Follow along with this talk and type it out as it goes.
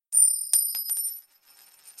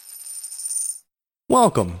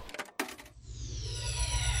Welcome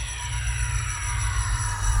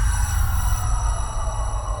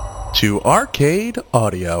to Arcade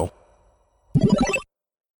Audio.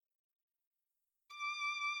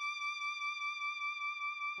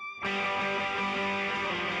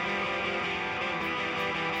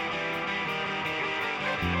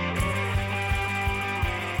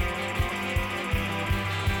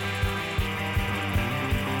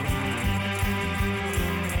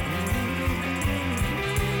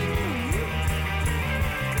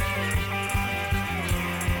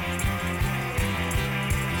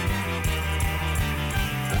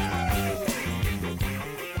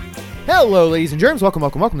 Hello, ladies and germs. Welcome to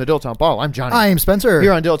Dilettante Ball. I'm Johnny. I'm Spencer.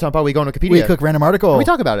 Here on Dilettante Ball, we go on Wikipedia. We cook random article. And we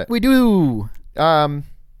talk about it. We do. You got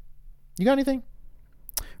anything?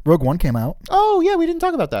 Rogue One came out. Oh yeah, we didn't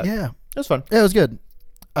talk about that. Yeah, It was fun. yeah, it was good.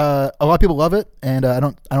 A lot of people love it, and I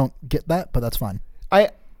don't get that, but that's fine.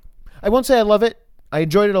 I won't say I love it. I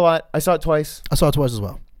enjoyed it a lot. I saw it twice. I saw it twice as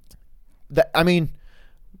well.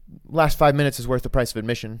 Last 5 minutes is worth the price of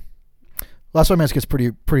admission. Last 5 minutes gets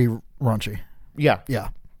pretty raunchy. Yeah.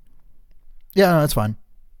 Yeah, no, that's fine.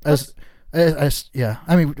 Yeah.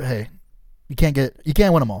 I mean, hey, you can't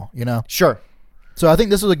win them all, you know. Sure. So I think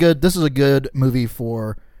this is a good movie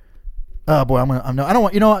for. Oh boy, I don't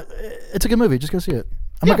want. You know what? It's a good movie. Just go see it.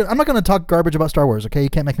 I'm not gonna talk garbage about Star Wars. Okay, you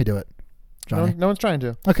can't make me do it, Johnny. No one's trying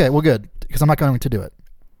to. Okay, well, good, because I'm not going to do it.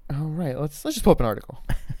 All right. Let's just pull up an article.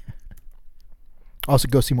 Also,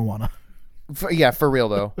 go see Moana. For real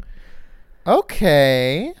though.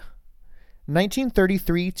 Okay.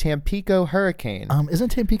 1933 Tampico hurricane. Isn't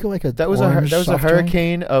Tampico like a That was a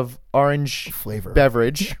hurricane of orange flavor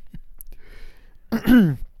beverage.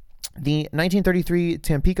 The 1933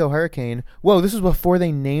 Tampico hurricane. Whoa, this was before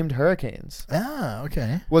they named hurricanes. Ah,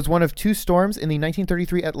 okay. Was one of two storms in the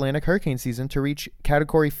 1933 Atlantic hurricane season to reach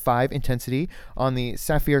Category 5 intensity on the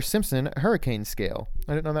Saffir-Simpson hurricane scale.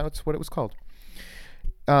 I didn't know that's what it was called.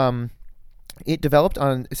 It developed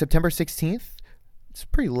on September 16th. It's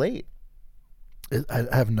pretty late. I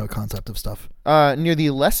have no concept of stuff. Near the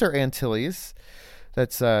Lesser Antilles.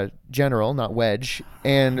 That's general, not wedge,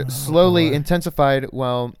 and slowly intensified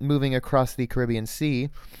while moving across the Caribbean Sea,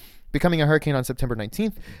 becoming a hurricane on September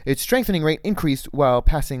 19th. Its strengthening rate increased while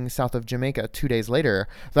passing south of Jamaica 2 days later.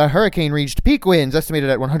 The hurricane reached peak winds estimated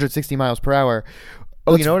at 160 miles per hour.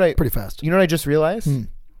 Oh, That's pretty fast. You know what I just realized?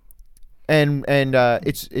 And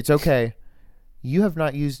it's okay. You have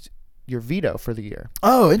not used your veto for the year.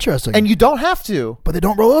 Oh, interesting. And you don't have to. But they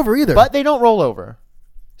don't roll over either. But they don't roll over.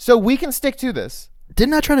 So we can stick to this.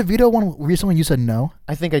 Didn't I try to veto one recently when you said no?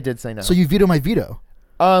 I think I did say no. So you veto my veto.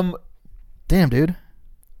 Damn, dude.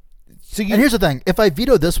 And here's the thing. If I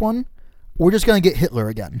veto this one, we're just going to get Hitler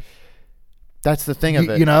again. That's the thing of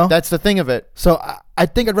it. You know? That's the thing of it. So I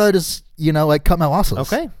think I'd rather just, cut my losses.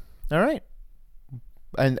 Okay. All right.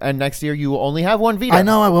 And next year you will only have one veto. I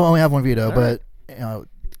know I will only have one veto, All but, right.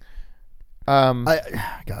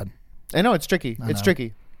 God. I know it's tricky. It's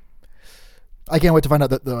tricky. I can't wait to find out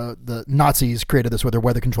that the Nazis created this with their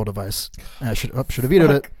weather control device. I should have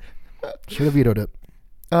vetoed it. Should have vetoed it.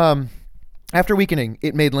 After weakening,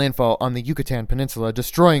 it made landfall on the Yucatan Peninsula,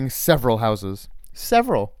 destroying several houses.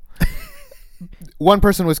 Several. One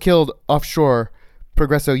person was killed offshore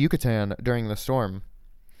Progreso, Yucatan during the storm.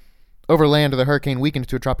 Over land, the hurricane weakened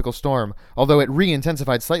to a tropical storm, although it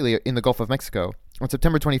re-intensified slightly in the Gulf of Mexico. On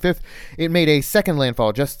September 25th, it made a second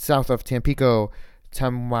landfall just south of Tampico,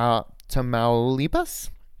 Tamaulipas,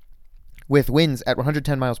 with winds at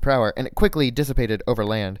 110 miles per hour, and it quickly dissipated over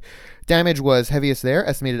land. Damage was heaviest there,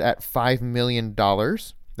 estimated at $5 million.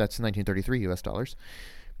 That's 1933 US dollars.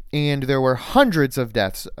 And there were hundreds of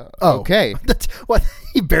deaths. Okay. That's what?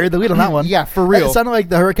 He buried the lead on that one. Yeah, for real. It sounded like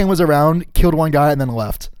the hurricane was around, killed one guy, and then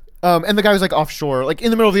left. And the guy was like offshore, like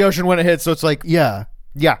in the middle of the ocean when it hit. So it's like, yeah.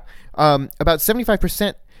 About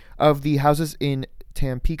 75% of the houses in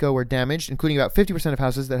Tampico were damaged, including about 50% of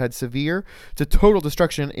houses that had severe to total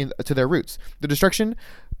destruction to their roots. The destruction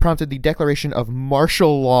prompted the declaration of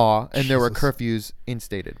martial law, and there were curfews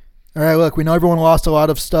instated. All right, look, we know everyone lost a lot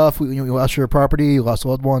of stuff. We lost your property, you lost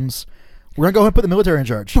loved ones. We're going to go ahead and put the military in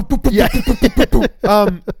charge. Yeah.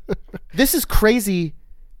 This is crazy.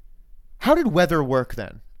 How did weather work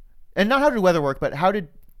then? And not how did weather work, but how did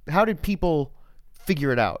people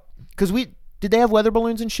figure it out? Because did they have weather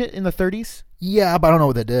balloons and shit in the 30s? Yeah, but I don't know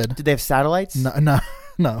what they did. Did they have satellites? No,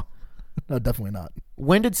 definitely not.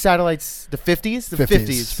 When did satellites? The 50s? The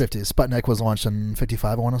 50s. Sputnik was launched in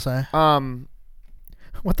 55, I want to say.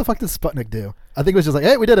 What the fuck did Sputnik do? I think it was just like,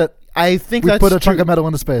 hey, we did it. I think We that's put a true. chunk of metal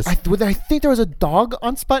into space. I think there was a dog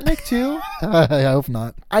on Sputnik too. I hope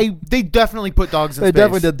not. They definitely put dogs in They space.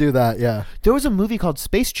 definitely did do that. Yeah. There was a movie called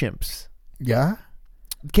Space Chimps. Yeah.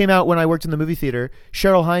 It came out when I worked in the movie theater.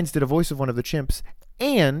 Cheryl Hines did a voice of one of the chimps,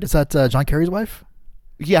 and Is that John Kerry's wife?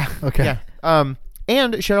 yeah, Okay. yeah.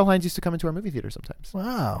 And Cheryl Hines used to come into our movie theater sometimes.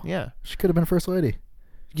 Wow. Yeah, She could have been first lady.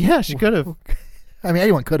 yeah, she could have. I mean,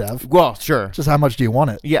 anyone could have. Well, sure. Just how much do you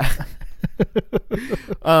want it? Yeah.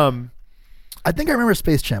 I think I remember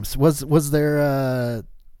Space Chimps. Was there?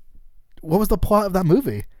 What was the plot of that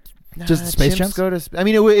movie? Just space chimps? Go to. I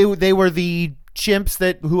mean, they were the chimps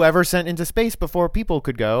that whoever sent into space before people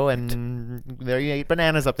could go, and there you ate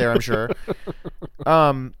bananas up there. I'm sure.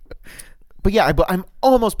 But yeah, I'm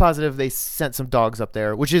almost positive they sent some dogs up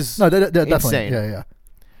there, which is No, they definitely. insane. Yeah.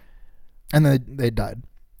 And they died.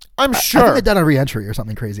 I'm I sure. think they died on re-entry or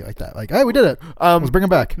something crazy like that. Like, hey, we did it. Let's bring them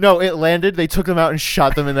back. No, it landed. They took them out and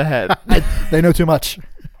shot them in the head. They know too much.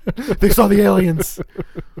 They saw the aliens.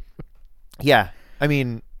 Yeah, I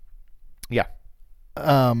mean, yeah.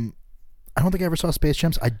 I don't think I ever saw Space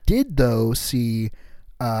Chimps. I did though see.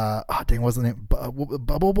 What was the name?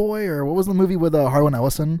 Bubble Boy, or what was the movie with Harlan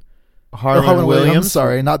Ellison? Harlan Williams.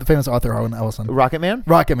 Sorry, not the famous author Harlan Ellison. Rocket Man.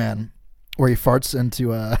 Rocket Man, where he farts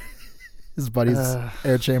into his buddy's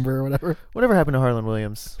air chamber or whatever. Whatever happened to Harlan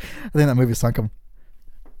Williams? I think that movie sunk him.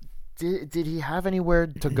 Did he have anywhere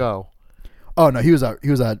to go? Oh no, he was at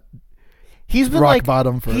He's been rock like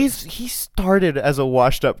bottom for. he started as a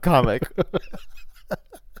washed up comic.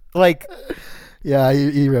 Like, Yeah,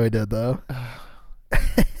 he really did though.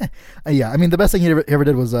 Yeah, I mean the best thing he ever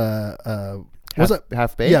did was was it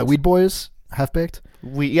Half Baked? Yeah, Weed Boys, Half Baked,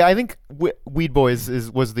 Yeah, I think Weed Boys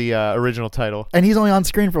was the original title. and he's only on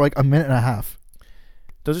screen for like a minute and a half.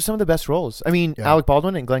 Those are some of the best roles. I mean, Yeah. Alec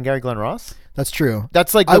Baldwin and Glengarry Glen Ross. That's true.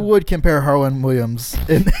 That's like I would compare Harlan Williams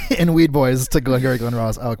in Weed Boys to Glengarry Glen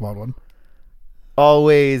Ross, Alec Baldwin.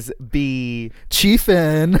 always be.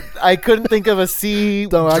 Chiefin. I couldn't think of a C I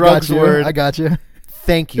got drugs you. word. I got you.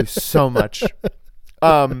 Thank you so much.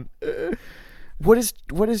 What does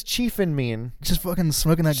chiefin mean? Just fucking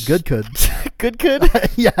smoking that good could. Good kid?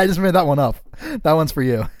 Yeah, I just made that one up. That one's for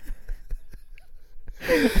you.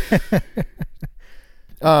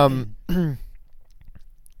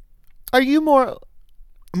 Are you more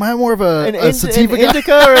Am I more of an a sativa guy?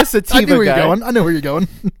 indica or a sativa I knew where guy? you're going. I know where you're going.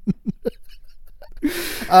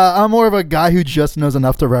 I'm more of a guy who just knows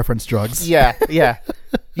enough to reference drugs. Yeah, yeah.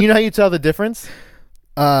 You know how you tell the difference?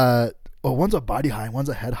 Well, one's a body high, one's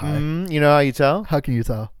a head high. You know how you tell? How can you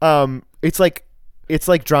tell? It's like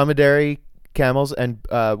dromedary camels and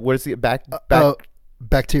what is the back?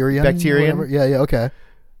 Bacterium. Bacterium? Whatever. Yeah. Okay.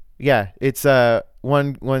 Yeah, it's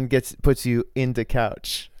one puts you into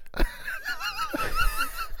couch.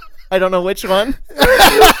 I don't know which one, but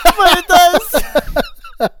it does.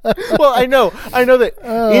 Well, I know that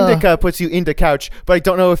indica puts you into couch, but I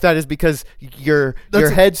don't know if that is because your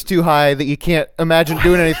head's too high that you can't imagine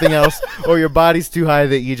doing anything else, or your body's too high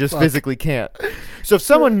that you just physically can't. So if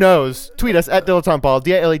someone knows, tweet us at dilettanteball,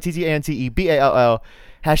 DILETTANTEBALL,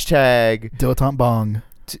 hashtag Dilettante bong.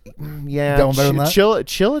 yeah, Got one better than that?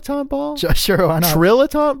 Chillatant ball, Sure, why not?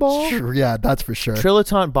 Trillatant ball, Sure, yeah, that's for sure.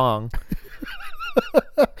 Trillatant bong.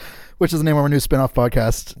 Which is the name of our new spin-off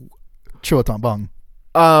podcast, Trillatant Bong,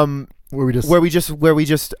 where we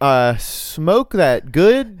just Smoke that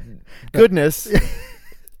goodness,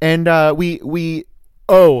 and we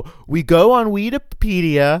go on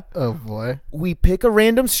Weedipedia. Oh boy, We pick a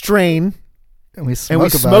random strain and we and we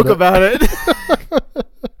smoke about it.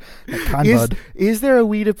 Kind bud. Is there a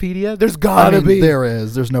Weedipedia? There's I gotta mean, be. there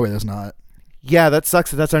is. There's no way there's not. Yeah, that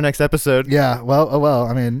sucks. That's our next episode. Yeah. Well.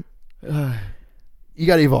 I mean, you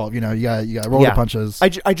got to evolve. You got to roll the punches.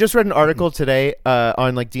 I just read an article today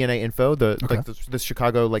on like DNA Info, Okay. the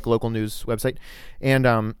Chicago like local news website, and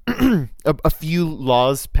a few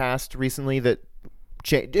laws passed recently that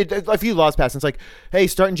a few laws passed. And it's like, hey,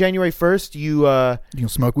 starting January 1st, you can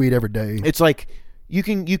smoke weed every day. it's like you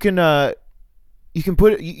can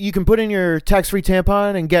put in your tax-free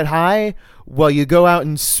tampon and get high while you go out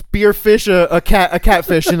and spearfish a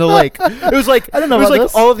catfish in the lake. It was like I don't know it was about like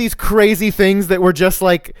this. all of these crazy things that were just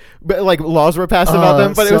like laws were passed about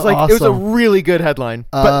them, but it so was like it was a awesome. really good headline.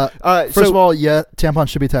 First of all, yeah, tampons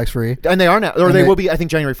should be tax-free. and they are now, or and they they- will be, I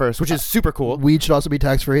think, January 1st, which is super cool. Weed should also be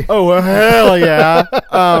tax-free. Oh well, hell yeah!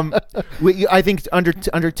 I think under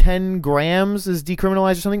 10 grams is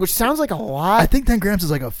decriminalized or something, which sounds like a lot, I think 10 grams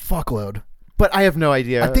is like a fuckload. but I have no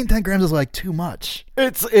idea. I think 10 grams is like too much.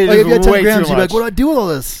 it Like is if you had 10 way grams, too you'd be much. like, what do I do with all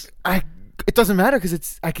this? It doesn't matter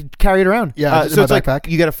because I could carry it around. Yeah, just in so my it's like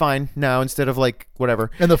backpack. you get a fine now instead of like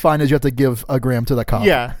whatever. And the fine is you have to give a gram to the cop.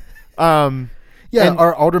 Yeah. Yeah, and-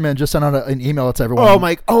 our alderman just sent out an email to everyone. Oh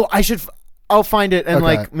my! Oh, I'll find it and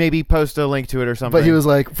Okay. like maybe post a link to it or something. But he was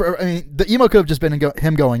like, the email could have just been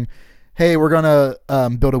him going, "Hey, we're gonna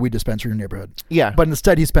build a weed dispensary in your neighborhood." yeah. But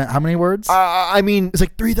instead, he spent how many words? I mean, It's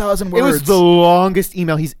like 3,000 words. it was the longest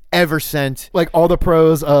email he's ever sent. like all the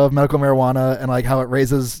pros of medical marijuana and like how it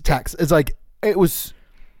raises tax. It's like, It was,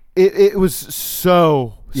 it was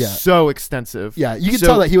so Yeah. so extensive. yeah, you can So-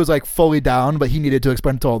 tell that he was like fully down, but he needed to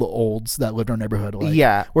explain to all the olds that lived in our neighborhood. Like,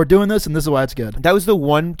 Yeah. we're doing this, and this is why it's good. That was the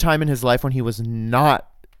one time in his life when he was not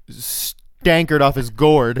stankered off his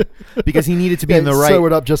gourd because he needed to be in the right.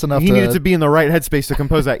 Sobered up just enough. He needed to be in the right headspace to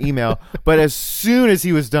compose that email. But as soon as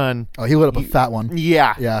he was done, Oh, he lit up a fat one.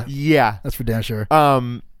 yeah, Yeah. That's for damn sure.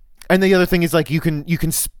 And the other thing is like you can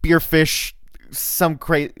spearfish some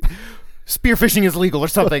crazy. Spearfishing is legal or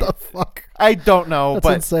something. What the fuck? I don't know, That's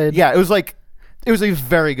but insane. yeah, it was a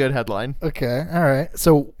very good headline. Okay, all right.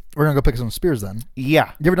 So we're gonna go pick some spears then.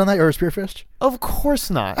 Yeah, You ever done that or spearfished? of course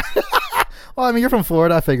not. Well, I mean, you're from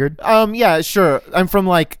Florida. I figured. Yeah, sure. I'm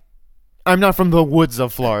not from the woods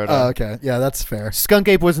of Florida. Oh, okay. Yeah, that's fair. Skunk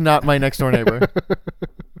Ape was not my next door neighbor.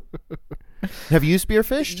 Have you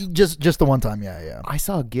spearfished? Just the one time. Yeah. I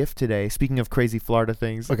saw a GIF today. Speaking of crazy Florida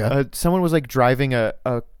things, Okay. Someone was like driving a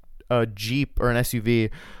Jeep or an SUV,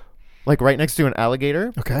 like right next to an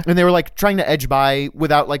alligator. Okay. And they were like trying to edge by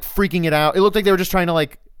without like freaking it out. It looked like they were just trying to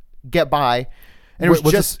like get by, and it was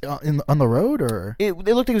just this, on the road or it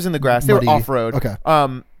looked like it was in the grass. They Muddy. were off road. Okay.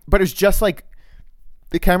 But it was just like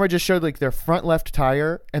the camera just showed like their front left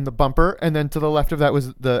tire and the bumper, and then to the left of that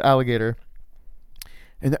was the alligator,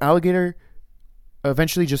 and the alligator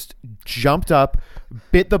eventually just jumped up,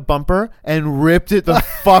 bit the bumper, and ripped it the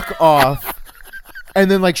fuck off. And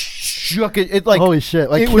then like shook it. It like holy shit!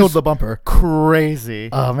 Like it killed was the bumper. crazy.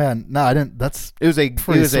 Oh man, no, I didn't. That's It was a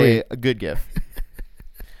sweet. a good gift.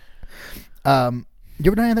 You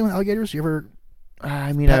ever done anything with alligators? You ever?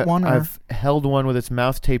 I mean, Pet one, or- I've held one with its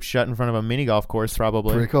mouth taped shut in front of a mini golf course.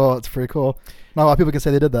 Probably Pretty cool. It's pretty cool. Not a lot of people can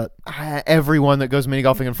say they did that. Everyone that goes mini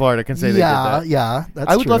golfing in Florida can say they did that. Yeah, that's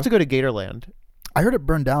I would true. love to go to Gatorland. I heard it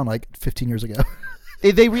burned down like 15 years ago.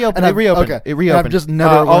 They reopened. And It reopened. okay. It And reopened. I've just never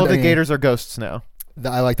all learned of the any- gators are ghosts now.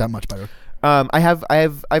 I like that much better.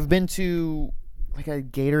 I've been to like a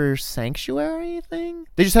gator sanctuary thing.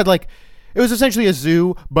 They just had like it was essentially a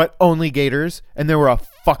zoo, but only gators, and there were a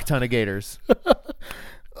fuck ton of gators.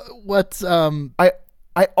 What?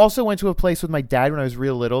 I also went to a place with my dad when I was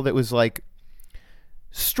real little that was like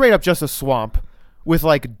straight up just a swamp with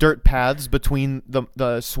like dirt paths between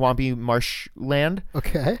the swampy marshland,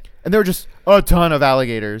 Okay. and there were just a ton of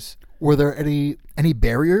alligators. Were there any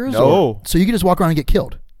barriers? No. Or- so you could just walk around and get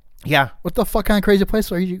killed. Yeah. What the fuck kind of crazy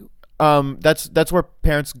place are you? That's where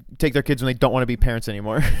parents take their kids when they don't want to be parents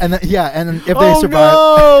anymore. And then, and then if they survive,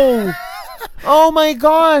 No! Oh my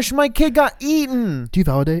gosh, my kid got eaten. do you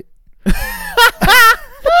validate?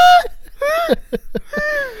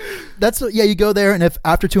 You go there, and if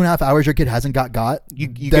after 2.5 hours your kid hasn't got, You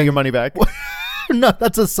then- get your money back. no,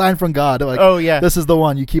 that's a sign from God. Like, Oh, yeah. this is the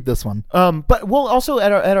one. You keep this one. But well, also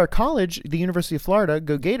at our college, the University of Florida,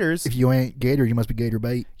 go Gators. If you ain't Gator, you must be Gator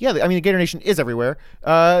bait. Yeah, I mean the Gator Nation is everywhere.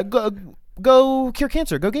 Go cure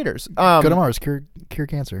cancer. Go Gators. Go to Mars, cure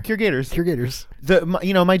cancer, Cure Gators. cure Gators.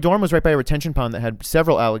 My dorm was right by a retention pond that had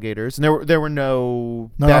several alligators, and there were no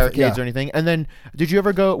barricades or anything. And then, did you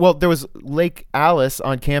ever go? Well, there was Lake Alice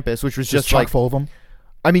on campus, which was just chock like full of them.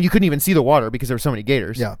 I mean, you couldn't even see the water because there were so many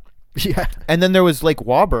gators. Yeah, yeah. And then there was Lake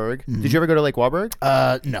Wahlberg. Did you ever go to Lake Wahlberg?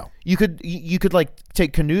 No. You could like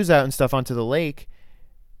take canoes out and stuff onto the lake,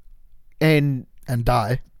 and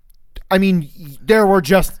Die. I mean, there were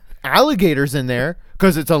just alligators in there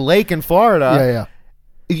because it's a lake in Florida.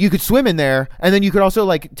 Yeah. You could swim in there, and then you could also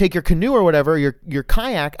like take your canoe or whatever, your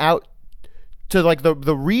kayak out to like the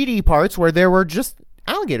reedy parts where there were just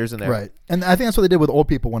alligators in there. Right. And I think that's what they did with old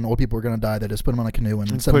people. When old people were going to die, they just put them on a canoe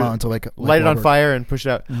and send them out into like light it on water. fire and push it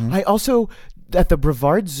out. I also at the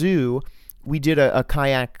Brevard Zoo we did a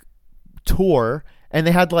kayak tour, and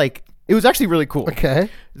they had like it was actually really cool. Okay.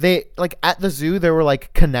 They like at the zoo there were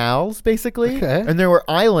like canals basically, Okay. and there were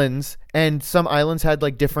islands, and some islands had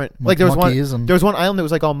like different like there was monkeys one and- there was one island that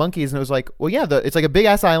was like all monkeys, and it was like, well, yeah, it's like a big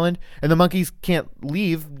ass island, and the monkeys can't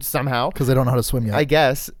leave somehow, Because they don't know how to swim yet. I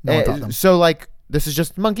guess. No one taught them. So like this is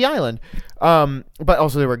just Monkey Island, but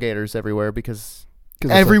also there were gators everywhere because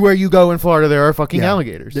 'Cause it's everywhere you go in Florida there are fucking Yeah.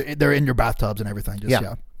 alligators. They're in your bathtubs and everything. Just,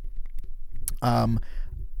 Yeah.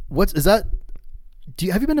 Is that?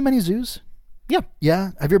 Have you been to many zoos? Yeah.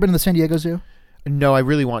 Yeah. Have you ever been to the San Diego Zoo? No, I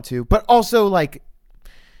really want to, but also like,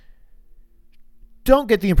 don't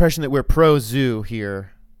get the impression that we're pro zoo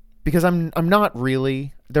here, because I'm not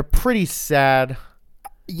really. They're pretty sad.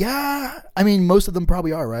 Yeah, I mean, most of them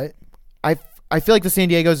probably are, right? I feel like the San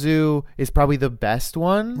Diego Zoo is probably the best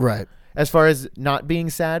one, Right. as far as not being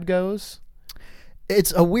sad goes.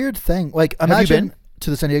 It's a weird thing. Like, Have you imagine been? to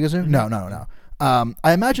the San Diego Zoo. No.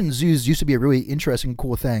 I imagine zoos used to be a really interesting,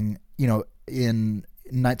 cool thing. In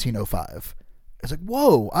 1905. It's like,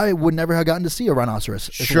 whoa! I would never have gotten to see a rhinoceros.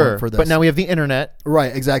 if it weren't for this. But now we have the internet.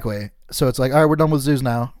 Right, exactly. So it's like, all right, we're done with zoos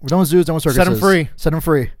now. We're done with zoos, done with circuses. Set 'em free. Set them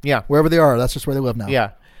free. Yeah. Wherever they are, that's just where they live now.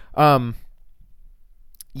 Yeah.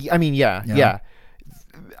 I mean, yeah.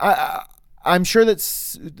 I'm sure that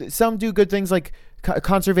some do good things like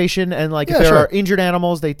conservation, and like if there are injured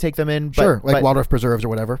animals, they take them in. But, Sure, like but, wildlife preserves or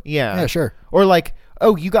whatever. Yeah. Yeah, sure. Or like,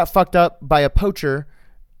 oh, you got fucked up by a poacher.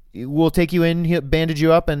 We'll take you in, bandage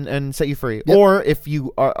you up, and set you free. Yep. Or if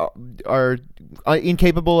you are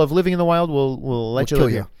incapable of living in the wild, we'll let you kill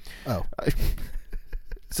live you. here. Oh,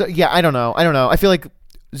 So yeah, I don't know. I feel like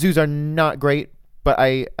zoos are not great, but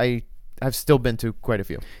I've still been to quite a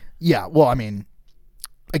few. yeah. Well, I mean,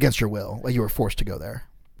 against your will, like you were forced to go there.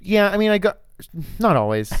 Yeah, I mean, I got not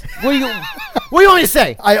always. What do you want me to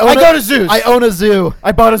say? I go to zoos. I own a zoo.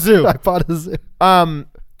 I bought a zoo. I bought a zoo.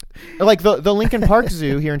 Like the Lincoln Park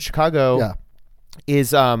Zoo here in Chicago Yeah.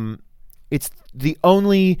 is it's the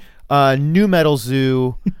only new metal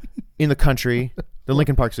zoo in the country. The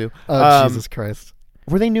Lincoln Park Zoo. Oh, Jesus Christ.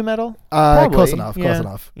 Were they new metal? Close enough. Yeah. Close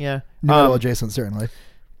enough. Yeah. New metal adjacent, certainly.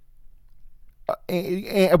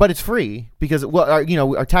 But it's free because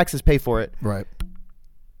our taxes pay for it. Right.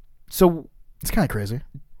 So It's kind of crazy.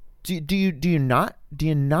 do you not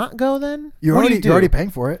go then? You're What do already you do? you're already paying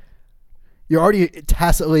for it. You're already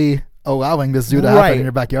tacitly allowing this zoo to happen in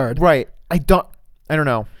your backyard. Right. I don't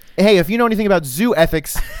know. Hey, if you know anything about zoo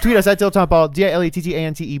ethics, tweet us at Dilettanteball,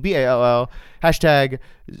 DILETTANTEBALL, hashtag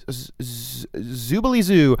Zoobilee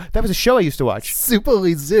Zoo. That was a show I used to watch.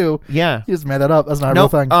 Zoobilee Zoo. Yeah. You just made that up. That's not a real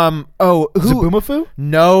Nope. thing. Zooboomafu?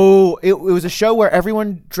 No, it was a show where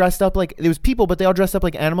everyone dressed up like, there was people, but they all dressed up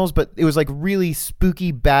like animals, but it was like really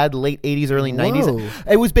spooky, bad late 80s, early 90s. Whoa.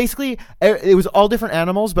 It was basically, it was all different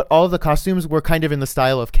animals, but all of the costumes were kind of in the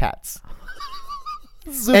style of cats.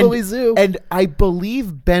 Zoobilee Zoo. And I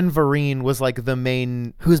believe Ben Vereen was like the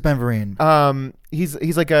main. Who's Ben Vereen?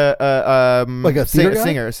 He's like a Like a theater guy?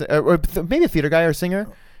 singer, or maybe a theater guy or singer.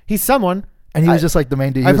 He's someone. And he was just like the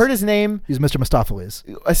main dude. I've heard his name. He's Mr. Mistopheles.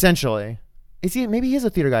 Essentially, is he? Maybe he is a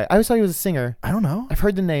theater guy. I always thought he was a singer. I don't know. I've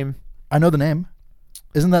heard the name. I know the name.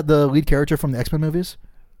 Isn't that the lead character from the X-Men movies?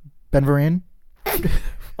 Ben Vereen?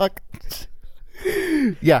 Fuck.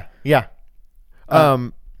 Yeah.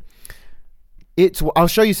 I'll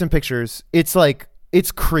show you some pictures. It's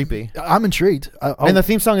creepy. I'm intrigued. And the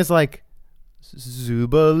theme song is like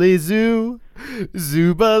Zoobilee Zoo,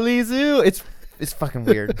 Zoobilee Zoo. It's fucking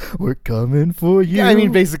weird. We're coming for you. Yeah, I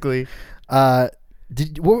mean basically. Was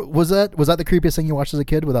that the creepiest thing you watched as a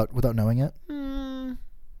kid without knowing it?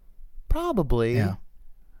 Probably. Yeah.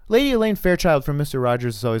 Lady Elaine Fairchild from Mr.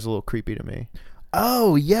 Rogers is always a little creepy to me.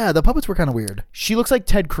 Oh yeah, the puppets were kind of weird. She looks like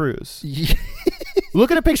Ted Cruz.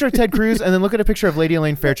 Look at a picture of Ted Cruz and then look at a picture of Lady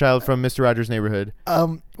Elaine Fairchild from Mr. Rogers' Neighborhood.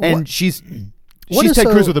 And she's Ted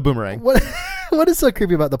Cruz with a boomerang. What is so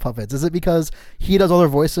creepy about the puppets? Is it because he does all their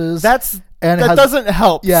voices? That doesn't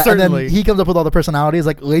help. Yeah, certainly. and then he comes up with all the personalities,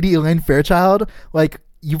 like Lady Elaine Fairchild. Like,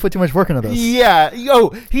 you put too much work into this. Yeah.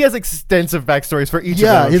 He has extensive backstories for each of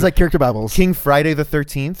them. Yeah, he's like character babbles. King Friday the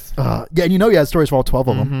 13th. Yeah, and he had stories for all 12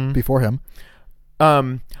 of them before him.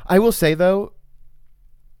 I will say though,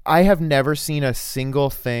 I have never seen a single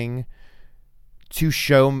thing to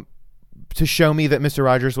show me that Mr.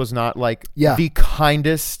 Rogers was not like the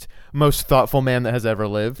kindest, most thoughtful man that has ever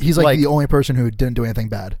lived. He's like the only person who didn't do anything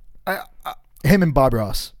bad. Him and Bob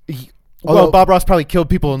Ross. Well, Bob Ross probably killed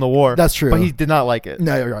people in the war. That's true. But he did not like it.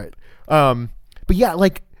 No, you're right. But yeah,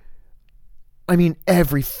 like, I mean,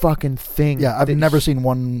 every fucking thing. Yeah, I've never seen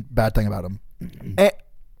one bad thing about him.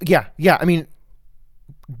 Yeah. I mean,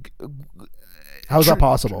 how's that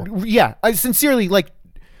possible? Yeah, I sincerely like.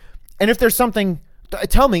 And if there's something,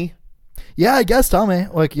 tell me. Yeah, I guess. Tell me.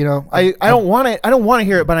 Like, I don't want it. I don't want to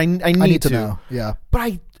hear it, but I need to know. Yeah.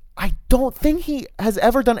 But I don't think he has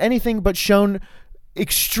ever done anything but shown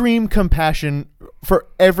extreme compassion for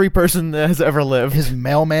every person that has ever lived. His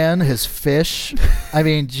mailman, his fish. I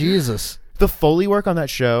mean, Jesus. The Foley work on that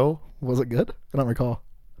show. Was it good? I don't recall.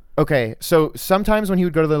 Okay, so sometimes when he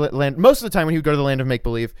would go to the land, most of the time when he would go to the land of make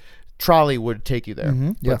believe, Trolley would take you there.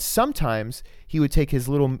 Yeah. But sometimes he would take his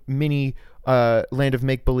little mini land of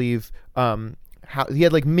make believe. He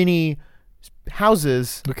had like mini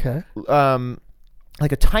houses, Okay.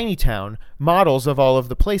 like a tiny town, models of all of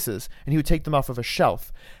the places, and he would take them off of a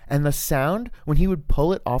shelf. And the sound when he would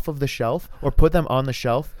pull it off of the shelf or put them on the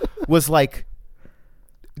shelf was like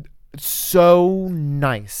so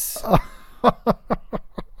nice.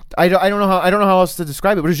 I don't know how else to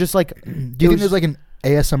describe it, but it was just like. Do you think there's like an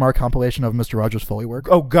ASMR compilation of Mr. Rogers' Foley work?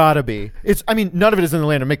 Oh, gotta be. None of it is in the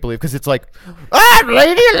land of make believe because it's like, I'm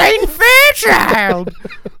Lady Elaine Fairchild.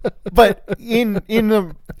 But in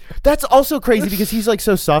the, that's also crazy because he's like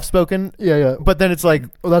so soft spoken. Yeah. But then it's like,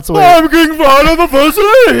 Well, that's the way. I'm King Father the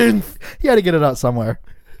First. He had to get it out somewhere.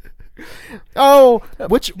 Oh,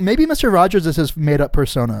 Which maybe Mr. Rogers is his made up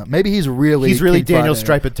persona. Maybe he's really King Daniel Friday.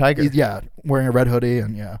 Striped Tiger. Yeah, wearing a red hoodie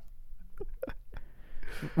and yeah.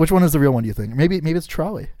 Which one is the real one? Do you think? Maybe it's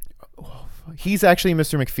Trolley. He's actually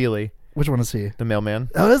Mr. McFeely, Which one is he? the mailman.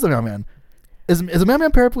 Oh, it is the mailman. Is the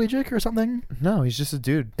mailman paraplegic or something? No, he's just a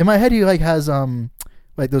dude. In my head, he like has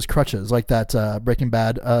like those crutches, like that Breaking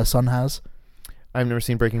Bad son has. I've never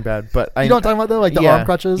seen Breaking Bad, but I You know what I'm talking about though, like the arm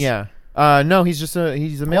crutches. Yeah. No, he's a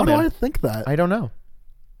Why mailman. do I think that? I don't know.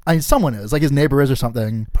 I mean, someone is like his neighbor is or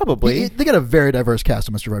something. Probably. They got a very diverse cast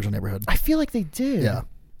of Mr. Rogers' Neighborhood. I feel like they did. Yeah.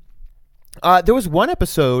 There was one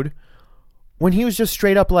episode when he was just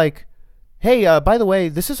straight up like, hey, by the way,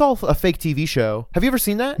 this is all a fake TV show. Have you ever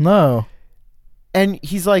seen that? No. And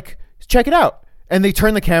he's like, check it out. And they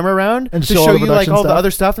turn the camera around And to show all show the you like production all the stuff?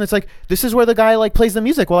 other stuff. And it's like, this is where the guy like plays the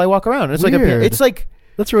music while I walk around. And it's Weird. it's like,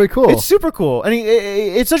 That's really cool. it's super cool. And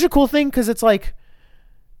it's such a cool thing because it's like,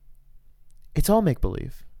 it's all make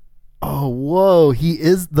believe. Oh, whoa! He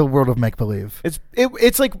is the world of make believe.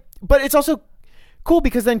 It's like, but it's also cool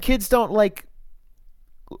because then kids don't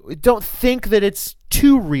think that it's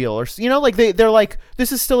too real or like they're like,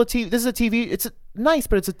 this is still this is a TV. It's nice,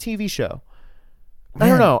 but it's a TV show. I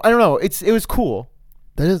don't know. It was cool.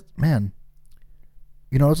 That is, man.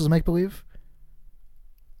 You know what else is make believe?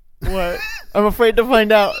 What? I'm afraid to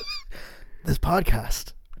find out. This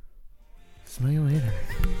podcast. Smell you later.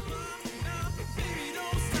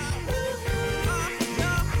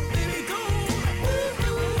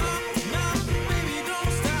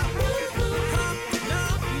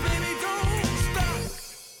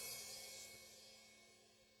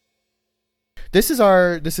 This is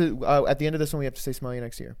at the end of this one we have to say smell you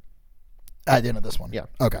next year. At the end of this one. Yeah.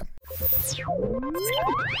 Okay.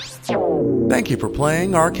 Thank you for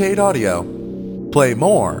playing Arcade Audio. Play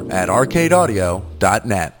more at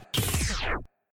arcadeaudio.net.